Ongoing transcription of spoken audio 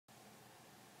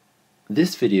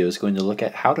This video is going to look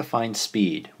at how to find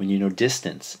speed when you know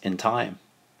distance and time.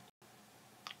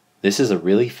 This is a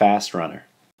really fast runner.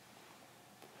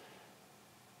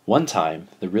 One time,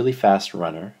 the really fast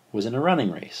runner was in a running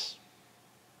race.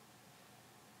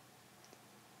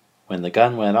 When the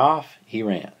gun went off, he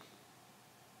ran.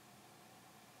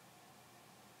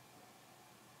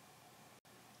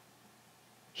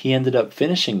 He ended up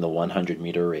finishing the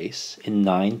 100-meter race in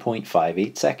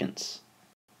 9.58 seconds.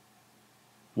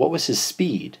 What was his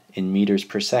speed in meters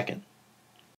per second?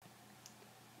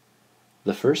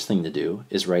 The first thing to do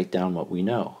is write down what we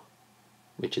know,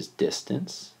 which is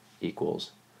distance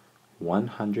equals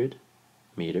 100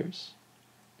 meters,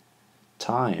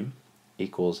 time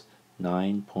equals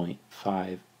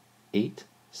 9.58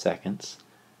 seconds,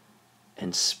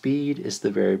 and speed is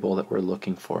the variable that we're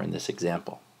looking for in this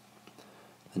example.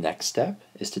 The next step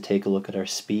is to take a look at our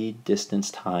speed,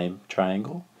 distance, time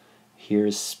triangle.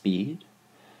 Here's speed.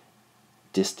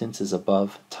 Distance is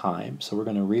above time, so we're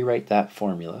going to rewrite that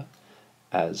formula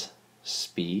as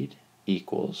speed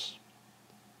equals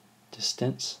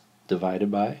distance divided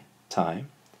by time.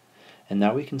 And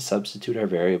now we can substitute our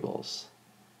variables.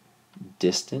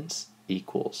 Distance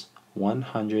equals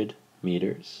 100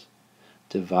 meters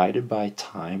divided by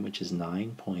time, which is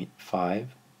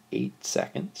 9.58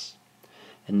 seconds.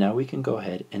 And now we can go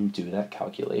ahead and do that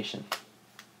calculation.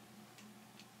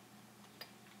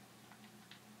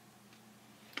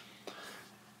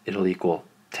 It'll equal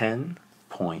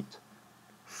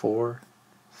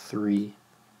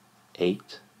 10.438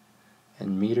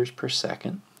 in meters per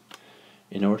second.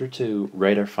 In order to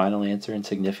write our final answer in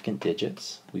significant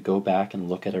digits, we go back and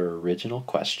look at our original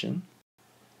question,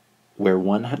 where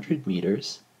 100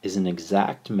 meters is an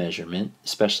exact measurement,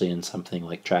 especially in something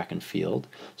like track and field,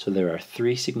 so there are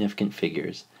 3 significant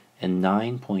figures, and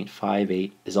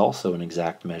 9.58 is also an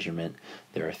exact measurement.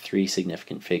 There are 3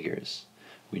 significant figures.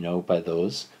 We know by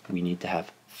those we need to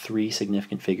have 3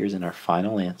 significant figures in our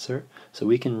final answer, so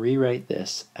we can rewrite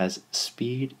this as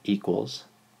speed equals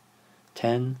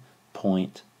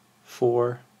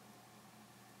 10.4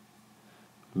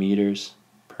 meters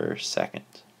per second.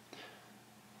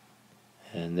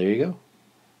 And there you go.